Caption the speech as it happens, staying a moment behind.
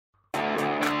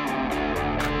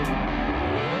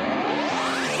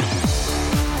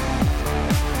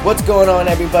What's going on,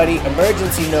 everybody?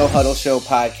 Emergency No Huddle Show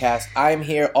podcast. I'm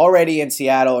here already in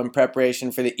Seattle in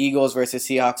preparation for the Eagles versus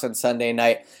Seahawks on Sunday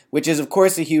night, which is, of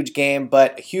course, a huge game,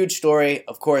 but a huge story.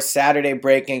 Of course, Saturday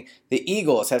breaking, the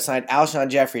Eagles have signed Alshon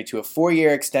Jeffery to a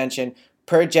 4-year extension.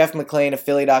 Per Jeff McClain of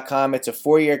Philly.com, it's a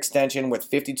 4-year extension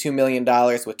worth $52 million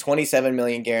with $27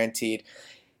 million guaranteed.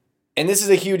 And this is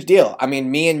a huge deal. I mean,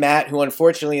 me and Matt, who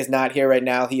unfortunately is not here right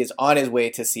now, he is on his way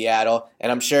to Seattle,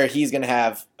 and I'm sure he's going to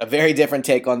have a very different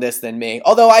take on this than me.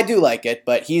 Although I do like it,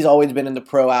 but he's always been in the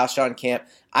pro Alshon camp.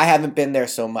 I haven't been there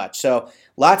so much. So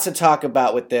lots to talk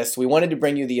about with this. We wanted to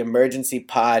bring you the emergency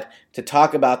pod to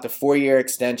talk about the 4-year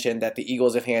extension that the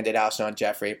Eagles have handed Alshon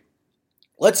Jeffery.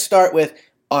 Let's start with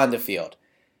on the field.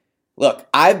 Look,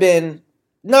 I've been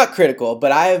not critical,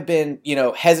 but I have been,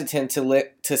 hesitant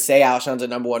to say Alshon's a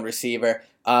number one receiver.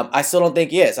 I still don't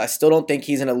think he is. I still don't think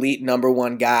he's an elite number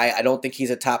one guy. I don't think he's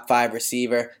a top 5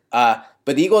 receiver. But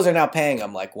the Eagles are now paying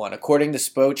him like one. According to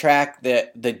Spotrac,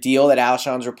 the deal that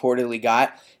Alshon's reportedly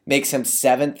got makes him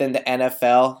 7th in the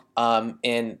NFL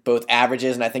in both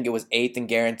averages, and I think it was 8th in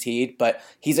guaranteed. But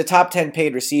he's a top 10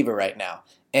 paid receiver right now.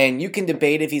 And you can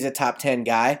debate if he's a top 10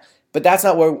 guy, but that's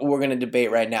not what we're going to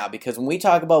debate right now, because when we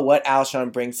talk about what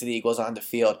Alshon brings to the Eagles on the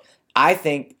field, I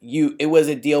think it was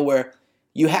a deal where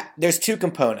there's two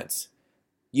components.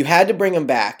 You had to bring him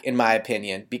back, in my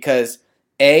opinion, because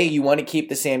A, you want to keep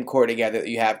the same core together that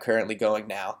you have currently going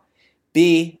now.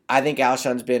 B, I think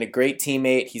Alshon's been a great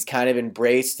teammate. He's kind of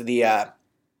embraced the,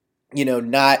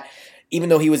 even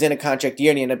though he was in a contract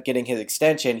year and he ended up getting his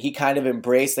extension, he kind of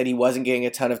embraced that he wasn't getting a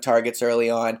ton of targets early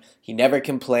on. He never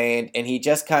complained, and he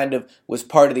just kind of was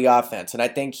part of the offense. And I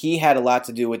think he had a lot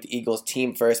to do with the Eagles'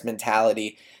 team-first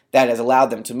mentality that has allowed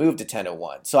them to move to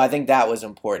 10-1. So I think that was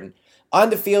important. On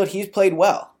the field, he's played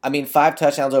well. I mean, 5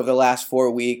 touchdowns over the last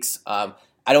 4 weeks. I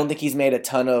don't think he's made a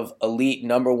ton of elite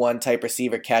number one type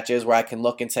receiver catches where I can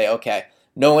look and say, okay,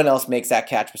 no one else makes that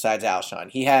catch besides Alshon.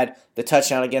 He had the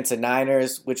touchdown against the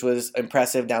Niners, which was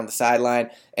impressive down the sideline,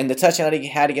 and the touchdown he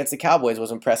had against the Cowboys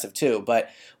was impressive too. But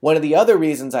one of the other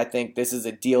reasons I think this is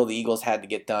a deal the Eagles had to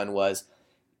get done was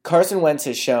Carson Wentz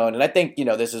has shown, and I think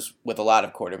this is with a lot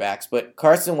of quarterbacks, but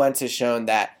Carson Wentz has shown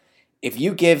that if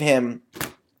you give him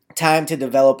time to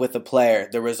develop with a player,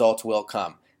 the results will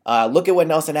come. Look at what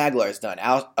Nelson Aguilar's done.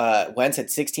 Wentz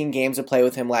had 16 games to play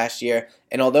with him last year,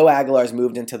 and although Aguilar's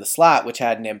moved into the slot, which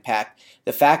had an impact,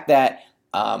 the fact that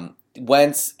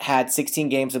Wentz had 16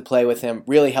 games to play with him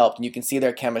really helped, and you can see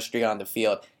their chemistry on the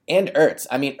field. And Ertz.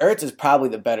 I mean, Ertz is probably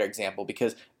the better example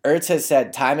because Ertz has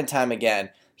said time and time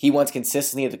again he wants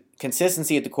consistency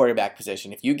at the quarterback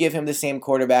position. If you give him the same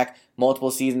quarterback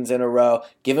multiple seasons in a row,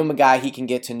 give him a guy he can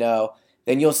get to know,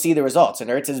 then you'll see the results.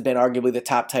 And Ertz has been arguably the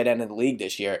top tight end in the league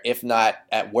this year, if not,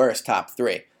 at worst, top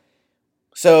 3.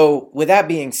 So, with that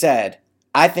being said,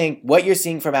 I think what you're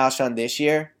seeing from Alshon this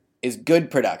year is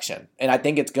good production. And I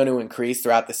think it's going to increase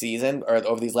throughout the season or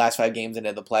over these last 5 games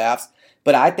into the playoffs.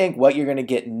 But I think what you're going to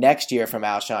get next year from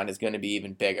Alshon is going to be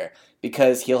even bigger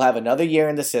because he'll have another year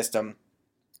in the system.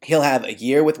 He'll have a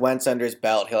year with Wentz under his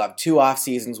belt. He'll have 2 off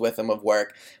seasons with him of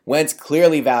work. Wentz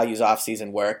clearly values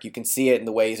off-season work. You can see it in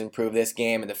the way he's improved this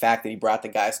game and the fact that he brought the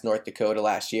guys to North Dakota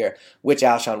last year, which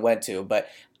Alshon went to. But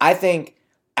I think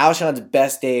Alshon's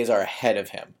best days are ahead of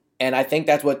him, and I think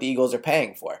that's what the Eagles are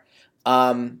paying for.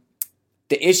 The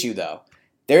issue, though,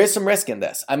 there is some risk in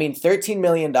this. I mean, $13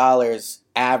 million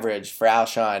average for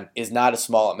Alshon is not a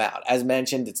small amount. As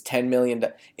mentioned, it's $10 million.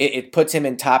 It puts him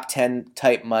in top 10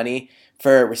 type money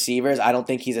for receivers. I don't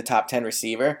think he's a top 10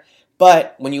 receiver.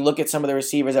 But when you look at some of the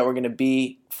receivers that were going to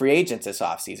be free agents this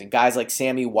offseason, guys like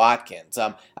Sammy Watkins,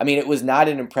 it was not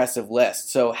an impressive list.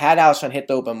 So had Alshon hit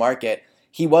the open market,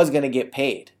 he was going to get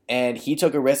paid. And he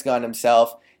took a risk on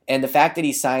himself. And the fact that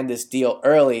he signed this deal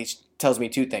early tells me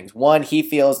 2 things. One, he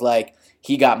feels like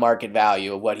he got market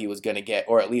value of what he was going to get,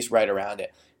 or at least right around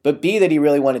it. But B, that he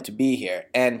really wanted to be here.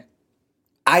 And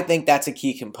I think that's a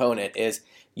key component is,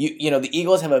 the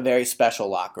Eagles have a very special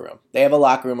locker room. They have a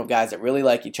locker room of guys that really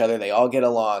like each other. They all get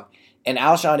along. And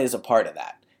Alshon is a part of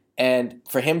that. And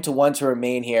for him to want to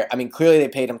remain here, I mean, clearly they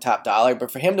paid him top dollar,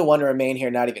 but for him to want to remain here,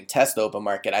 not even test the open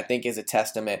market, I think is a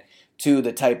testament to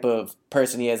the type of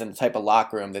person he is and the type of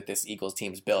locker room that this Eagles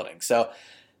team is building. So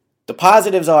the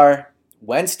positives are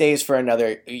Wentz stays for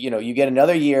another, you get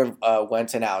another year of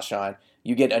Wentz and Alshon.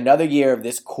 You get another year of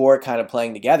this core kind of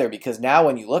playing together because now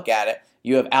when you look at it,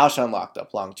 you have Alshon locked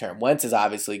up long term. Wentz is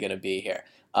obviously going to be here.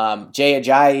 Jay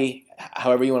Ajayi,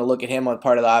 however you want to look at him on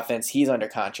part of the offense, he's under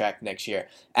contract next year.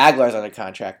 Aguilar's under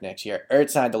contract next year. Ertz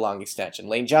signed a long extension.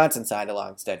 Lane Johnson signed a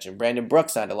long extension. Brandon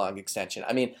Brooks signed a long extension.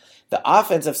 I mean, the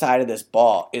offensive side of this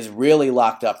ball is really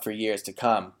locked up for years to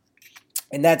come.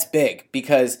 And that's big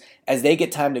because as they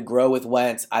get time to grow with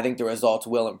Wentz, I think the results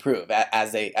will improve,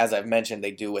 as I've mentioned,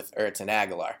 they do with Ertz and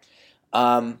Aguilar.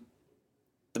 Um,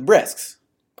 the risks,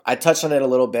 I touched on it a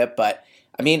little bit, but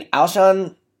I mean,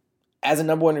 Alshon, as a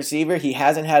number one receiver, he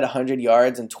hasn't had 100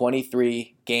 yards in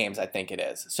 23 games, I think it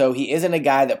is. So he isn't a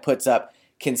guy that puts up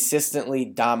consistently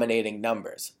dominating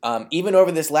numbers. Even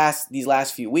over these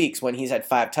last few weeks when he's had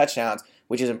 5 touchdowns,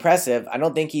 which is impressive, I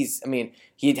don't think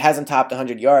he hasn't topped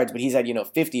 100 yards, but he's had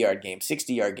 50-yard games,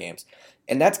 60-yard games.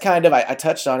 And that's kind of, I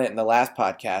touched on it in the last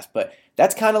podcast, but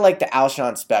that's kind of like the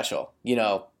Alshon special,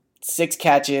 6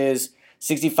 catches,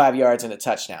 65 yards and a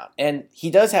touchdown. And he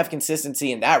does have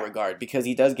consistency in that regard because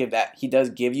he does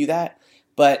give you that.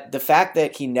 But the fact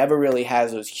that he never really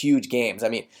has those huge games. I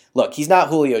mean, look, he's not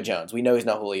Julio Jones. We know he's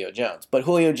not Julio Jones. But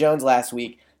Julio Jones last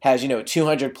week has,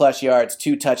 200 plus yards,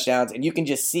 2 touchdowns, and you can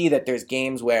just see that there's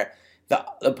games where the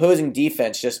opposing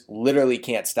defense just literally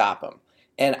can't stop him.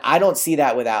 And I don't see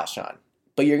that with Alshon.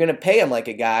 But you're going to pay him like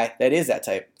a guy that is that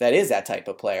type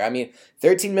of player. I mean,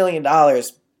 $13 million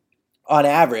on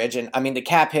average, and I mean the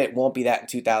cap hit won't be that in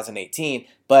 2018,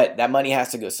 but that money has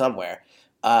to go somewhere.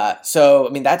 So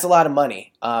I mean that's a lot of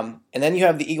money. And then you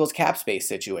have the Eagles cap space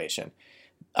situation.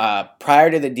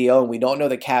 Prior to the deal, and we don't know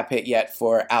the cap hit yet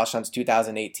for Alshon's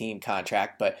 2018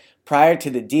 contract, but prior to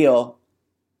the deal,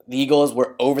 the Eagles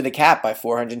were over the cap by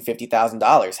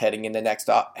 $450,000 heading in the next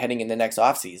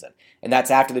offseason. And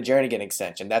that's after the Jernigan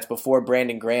extension. That's before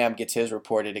Brandon Graham gets his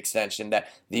reported extension that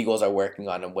the Eagles are working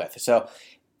on him with. So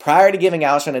prior to giving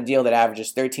Alshon a deal that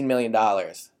averages $13 million,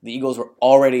 the Eagles were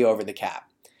already over the cap.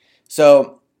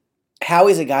 So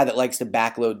Howie's a guy that likes to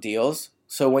backload deals.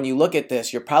 So when you look at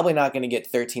this, you're probably not going to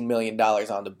get $13 million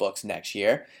on the books next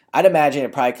year. I'd imagine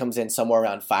it probably comes in somewhere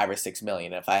around $5 or $6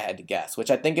 million if I had to guess,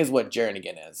 which I think is what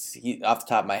Jernigan is. Off the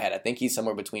top of my head, I think he's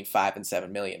somewhere between $5 and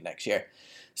 $7 million next year.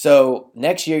 So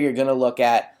next year you're going to look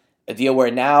at a deal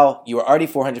where now you are already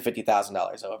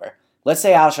 $450,000 over. Let's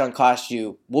say Alshon cost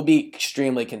you, we'll be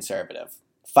extremely conservative,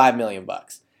 $5 million.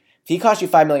 If he cost you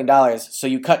 $5 million, so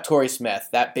you cut Torrey Smith,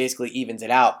 that basically evens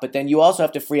it out. But then you also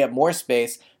have to free up more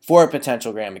space for a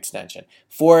potential Graham extension,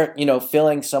 for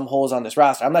filling some holes on this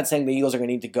roster. I'm not saying the Eagles are going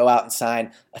to need to go out and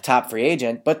sign a top free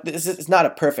agent, but it's not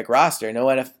a perfect roster.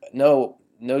 No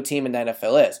team in the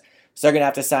NFL is. So they're going to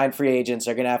have to sign free agents.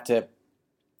 They're going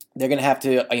to have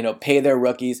to pay their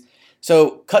rookies. So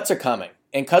cuts are coming.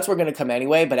 And cuts were going to come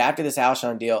anyway, but after this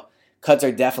Alshon deal, cuts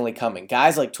are definitely coming.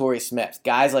 Guys like Torrey Smith,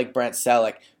 guys like Brent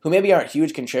Selleck, who maybe aren't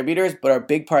huge contributors, but are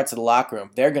big parts of the locker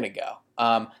room, they're going to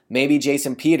go. Maybe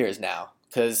Jason Peters now,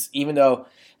 because even though,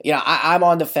 I'm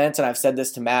on the fence, and I've said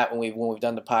this to Matt when we've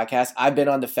done the podcast, I've been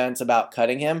on the fence about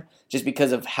cutting him just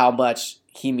because of how much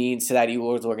he means to that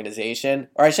Eagles organization.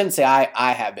 Or I shouldn't say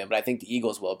I have been, but I think the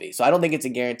Eagles will be. So I don't think it's a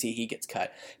guarantee he gets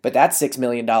cut. But that's $6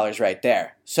 million right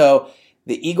there. So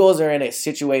the Eagles are in a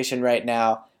situation right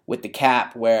now with the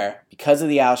cap where, because of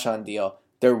the Alshon deal,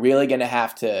 they're really going to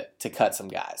have to cut some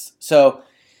guys. So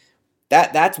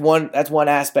that's one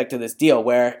aspect of this deal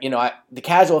where the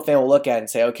casual fan will look at it and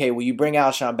say, okay, well, you bring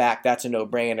Alshon back, that's a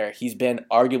no-brainer. He's been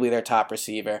arguably their top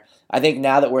receiver. I think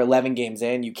now that we're 11 games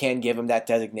in, you can give him that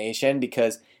designation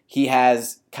because he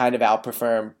has kind of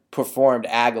outperformed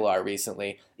Aguilar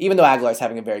recently, even though Aguilar's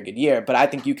having a very good year. But I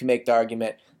think you can make the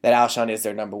argument that Alshon is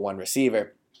their number one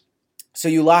receiver. So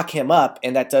you lock him up,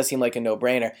 and that does seem like a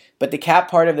no-brainer. But the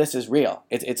cap part of this is real.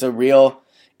 It's a real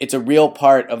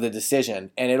part of the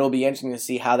decision, and it'll be interesting to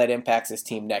see how that impacts this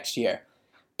team next year.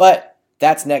 But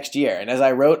that's next year. And as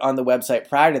I wrote on the website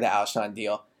prior to the Alshon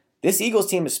deal, this Eagles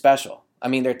team is special. I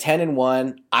mean, they're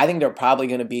 10-1. I think they're probably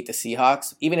going to beat the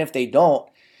Seahawks. Even if they don't,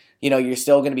 you're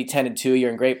still going to be 10-2.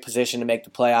 You're in great position to make the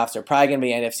playoffs. They're probably going to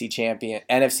be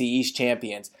NFC East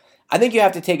champions. I think you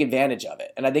have to take advantage of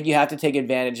it. And I think you have to take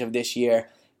advantage of this year,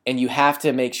 and you have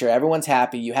to make sure everyone's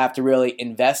happy. You have to really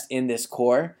invest in this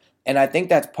core. And I think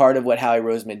that's part of what Howie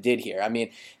Roseman did here. I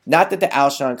mean, not that the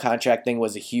Alshon contract thing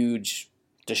was a huge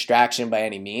distraction by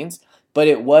any means, but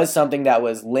it was something that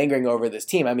was lingering over this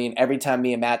team. I mean, every time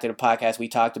me and Matt did a podcast, we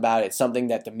talked about it. It's something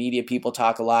that the media people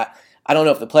talk a lot. I don't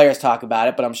know if the players talk about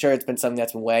it, but I'm sure it's been something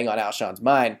that's been weighing on Alshon's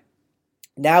mind.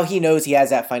 Now he knows he has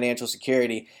that financial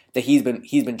security that he's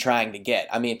been trying to get.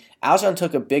 I mean, Alshon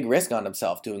took a big risk on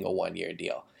himself doing a one-year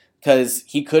deal because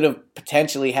he could have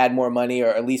potentially had more money, or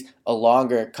at least a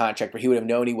longer contract where he would have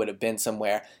known he would have been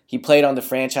somewhere. He played on the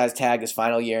franchise tag his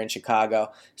final year in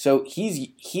Chicago. So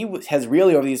he has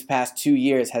really, over these past 2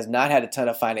 years, has not had a ton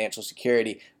of financial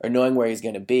security or knowing where he's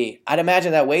going to be. I'd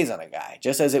imagine that weighs on a guy,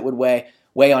 just as it would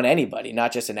weigh on anybody,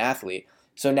 not just an athlete.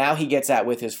 So now he gets that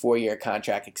with his 4-year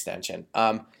contract extension.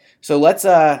 So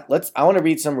I want to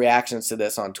read some reactions to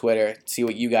this on Twitter, see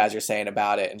what you guys are saying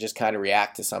about it, and just kind of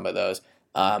react to some of those.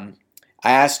 I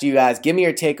asked you guys, give me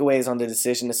your takeaways on the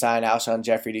decision to sign Alshon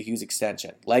Jeffery to Hughes'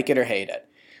 extension. Like it or hate it.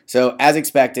 So, as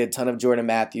expected, ton of Jordan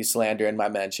Matthews slander in my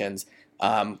mentions.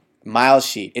 Miles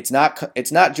Sheet. It's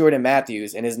not Jordan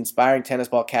Matthews and his inspiring tennis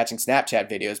ball catching Snapchat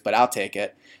videos, but I'll take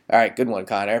it. All right, good one,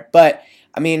 Connor. But,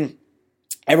 I mean,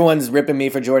 everyone's ripping me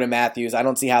for Jordan Matthews. I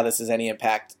don't see how this has any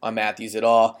impact on Matthews at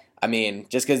all. I mean,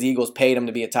 just because the Eagles paid him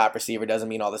to be a top receiver doesn't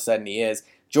mean all of a sudden he is.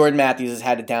 Jordan Matthews has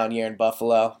had a down year in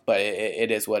Buffalo, but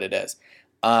it is what it is.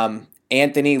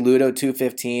 Anthony Ludo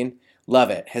 215, love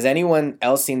it. Has anyone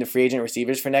else seen the free agent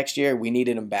receivers for next year? We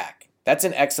needed him back. That's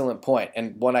an excellent point,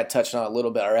 and one I touched on a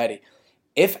little bit already.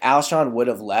 If Alshon would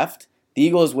have left, the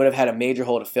Eagles would have had a major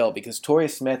hole to fill because Torrey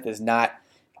Smith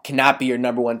cannot be your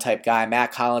number one type guy.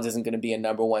 Matt Collins isn't going to be a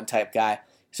number one type guy.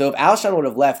 So if Alshon would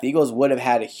have left, the Eagles would have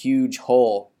had a huge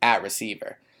hole at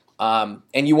receiver. And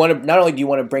you want to not only do you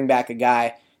want to bring back a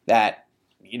guy that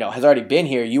has already been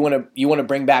here, you want to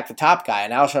bring back the top guy,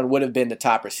 and Alshon would have been the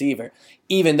top receiver.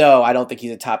 Even though I don't think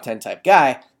he's a top 10 type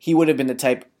guy, he would have been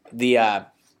the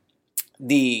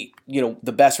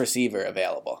best receiver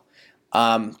available.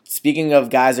 Speaking of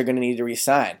guys that are going to need to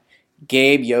re-sign,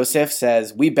 Gabe Yosef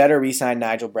says, we better re-sign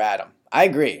Nigel Bradham. I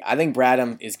agree. I think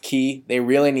Bradham is key. They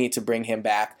really need to bring him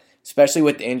back, especially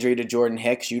with the injury to Jordan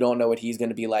Hicks. You don't know what he's going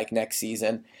to be like next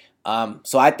season.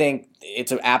 So I think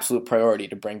it's an absolute priority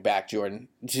to bring back Jordan,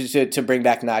 to bring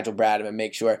back Nigel Bradham and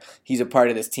make sure he's a part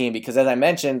of this team. Because as I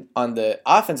mentioned, on the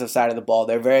offensive side of the ball,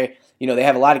 they're very, they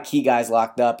have a lot of key guys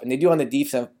locked up, and they do on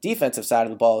the defensive side of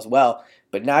the ball as well.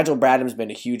 But Nigel Bradham's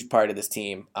been a huge part of this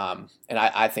team, and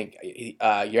I think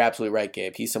you're absolutely right,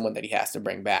 Gabe. He's someone that he has to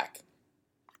bring back.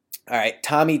 All right,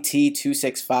 Tommy T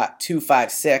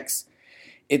 256.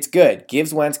 It's good.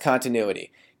 Gives Wentz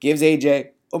continuity. Gives AJ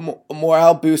a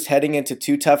morale boost heading into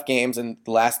 2 tough games in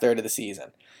the last third of the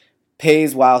season.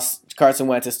 Pays while Carson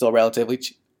Wentz is still relatively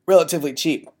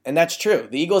cheap, and that's true.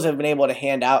 The Eagles have been able to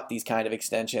hand out these kind of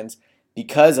extensions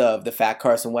because of the fact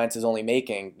Carson Wentz is only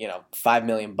making $5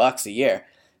 million a year.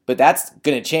 But that's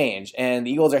going to change, and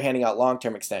the Eagles are handing out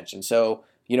long-term extensions. So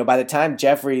by the time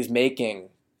Jeffery is making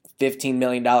 $15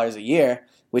 million a year,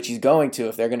 which he's going to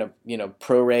if they're going to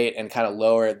prorate and kind of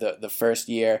lower the first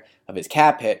year of his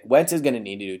cap hit, Wentz is going to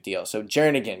need a new deal. So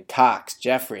Jernigan, Cox,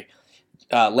 Jeffrey,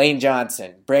 Lane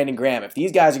Johnson, Brandon Graham, if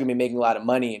these guys are going to be making a lot of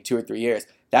money in 2 or 3 years,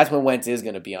 that's when Wentz is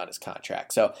going to be on his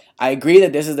contract. So I agree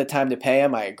that this is the time to pay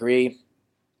him. I agree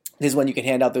this is when you can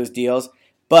hand out those deals.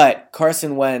 But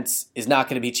Carson Wentz is not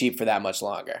going to be cheap for that much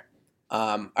longer.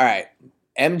 All right,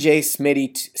 MJ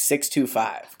Smitty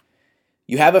 625.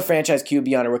 You have a franchise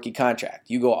QB on a rookie contract.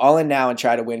 You go all in now and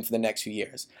try to win for the next few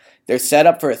years. They're set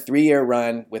up for a 3-year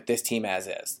run with this team as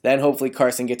is. Then hopefully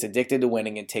Carson gets addicted to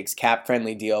winning and takes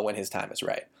cap-friendly deal when his time is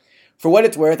right. For what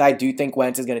it's worth, I do think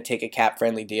Wentz is going to take a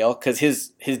cap-friendly deal because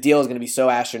his deal is going to be so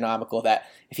astronomical that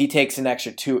if he takes an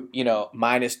extra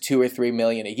minus $2 or $3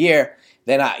 million a year,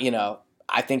 then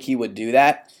I think he would do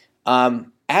that.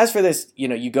 As for this,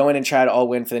 you go in and try to all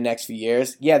win for the next few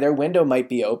years. Yeah, their window might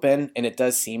be open, and it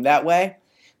does seem that way.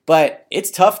 But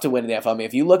it's tough to win in the NFL. I mean,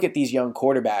 if you look at these young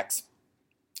quarterbacks,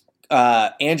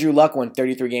 Andrew Luck won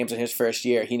 33 games in his first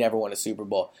year. He never won a Super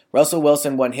Bowl. Russell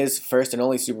Wilson won his first and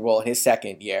only Super Bowl in his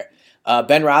second year.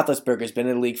 Ben Roethlisberger's been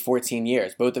in the league 14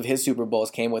 years. Both of his Super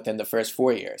Bowls came within the first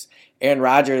 4 years. Aaron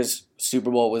Rodgers' Super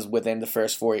Bowl was within the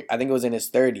first 4 years. I think it was in his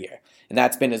third year, and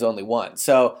that's been his only one.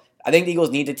 So I think the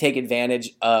Eagles need to take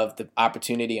advantage of the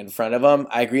opportunity in front of them.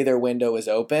 I agree their window is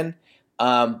open.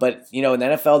 But in the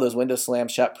NFL, those windows slam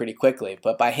shut pretty quickly.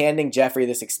 But by handing Jeffery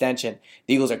this extension,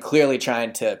 the Eagles are clearly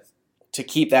trying to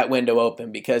keep that window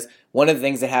open because one of the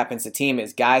things that happens to the team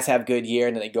is guys have good year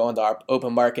and then they go into our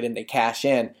open market and they cash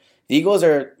in. The Eagles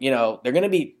are, they're going to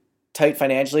be tight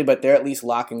financially, but they're at least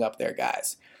locking up their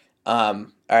guys. All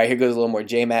right, here goes a little more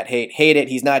J-Matt hate. Hate it.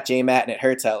 He's not J-Matt and it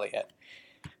hurts Elliott.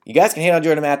 You guys can hate on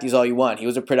Jordan Matthews all you want. He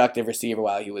was a productive receiver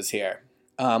while he was here.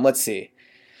 Let's see.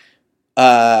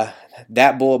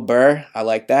 That bull Burr, I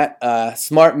like that.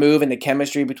 Smart move, and the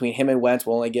chemistry between him and Wentz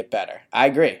will only get better. I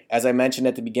agree. As I mentioned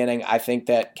at the beginning, I think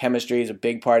that chemistry is a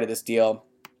big part of this deal,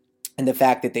 and the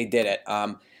fact that they did it,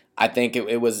 I think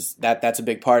it was that's a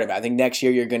big part of it. I think next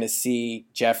year you're going to see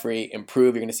Jeffery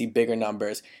improve. You're going to see bigger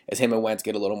numbers as him and Wentz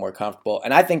get a little more comfortable,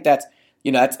 and I think that's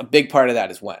a big part of that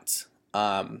is Wentz.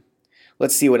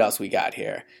 Let's see what else we got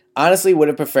here. Honestly, would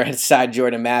have preferred to sign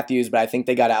Jordan Matthews, but I think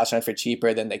they got Alshon for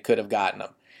cheaper than they could have gotten him.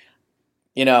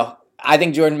 I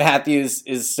think Jordan Matthews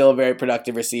is still a very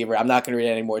productive receiver. I'm not going to read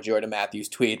any more Jordan Matthews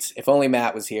tweets. If only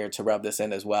Matt was here to rub this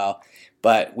in as well.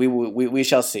 But we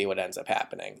shall see what ends up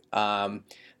happening.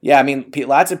 Yeah, I mean,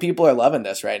 lots of people are loving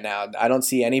this right now. I don't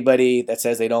see anybody that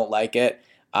says they don't like it.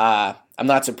 I'm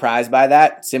not surprised by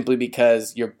that, simply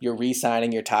because you're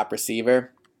re-signing your top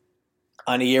receiver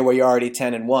on a year where you're already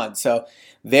 10-1. So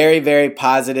very, very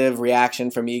positive reaction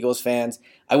from Eagles fans.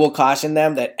 I will caution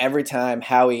them that every time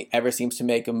Howie ever seems to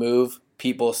make a move,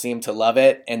 people seem to love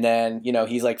it. And then,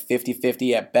 he's like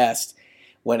 50-50 at best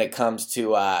when it comes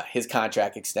to his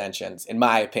contract extensions, in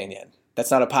my opinion.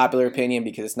 That's not a popular opinion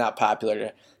because it's not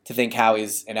popular to think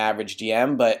Howie's an average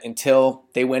GM. But until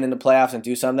they win in the playoffs and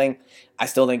do something, I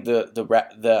still think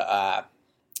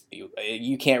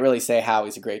you can't really say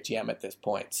Howie's a great GM at this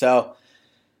point. So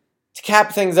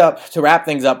to wrap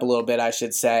things up a little bit, I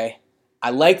should say, I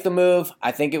like the move.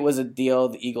 I think it was a deal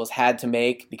the Eagles had to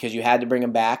make because you had to bring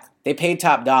him back. They paid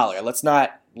top dollar. Let's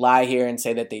not lie here and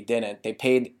say that they didn't. They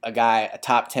paid a guy a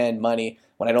top 10 money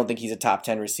when I don't think he's a top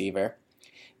 10 receiver.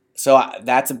 So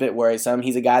that's a bit worrisome.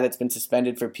 He's a guy that's been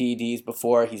suspended for PEDs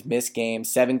before. He's missed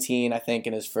games, 17, I think,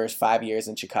 in his first 5 years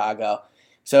in Chicago.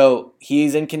 So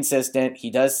he's inconsistent.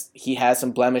 He has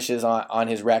some blemishes on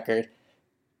his record.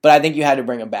 But I think you had to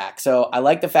bring him back. So I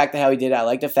like the fact that how he did it. I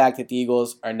like the fact that the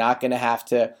Eagles are not going to have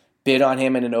to bid on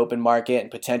him in an open market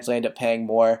and potentially end up paying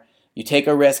more. You take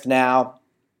a risk now,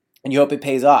 and you hope it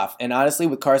pays off. And honestly,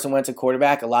 with Carson Wentz at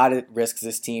quarterback, a lot of risks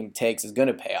this team takes is going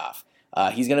to pay off.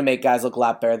 He's going to make guys look a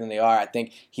lot better than they are. I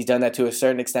think he's done that to a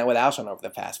certain extent with Alshon over the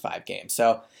past 5 games.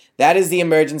 So that is the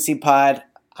emergency pod.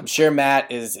 I'm sure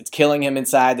it's killing him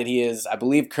inside that he is, I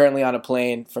believe, currently on a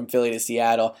plane from Philly to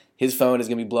Seattle. His phone is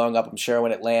going to be blowing up, I'm sure,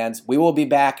 when it lands. We will be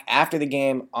back after the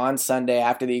game on Sunday,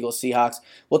 after the Eagles-Seahawks.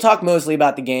 We'll talk mostly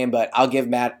about the game, but I'll give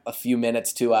Matt a few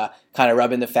minutes to kind of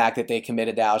rub in the fact that they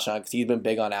committed to Alshon, because he's been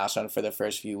big on Alshon for the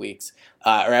first few weeks,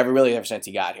 ever since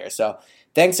he got here. So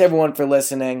thanks, everyone, for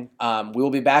listening. We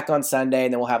will be back on Sunday,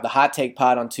 and then we'll have the Hot Take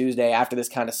Pod on Tuesday after this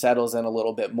kind of settles in a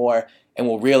little bit more, and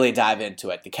we'll really dive into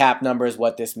it. The cap numbers,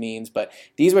 what this means. But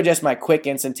these were just my quick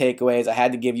instant takeaways. I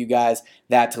had to give you guys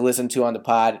that to listen to on the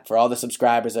pod. For all the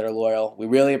subscribers that are loyal, we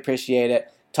really appreciate it.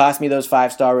 Toss me those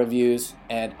 5-star reviews,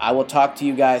 and I will talk to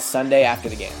you guys Sunday after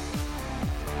the game.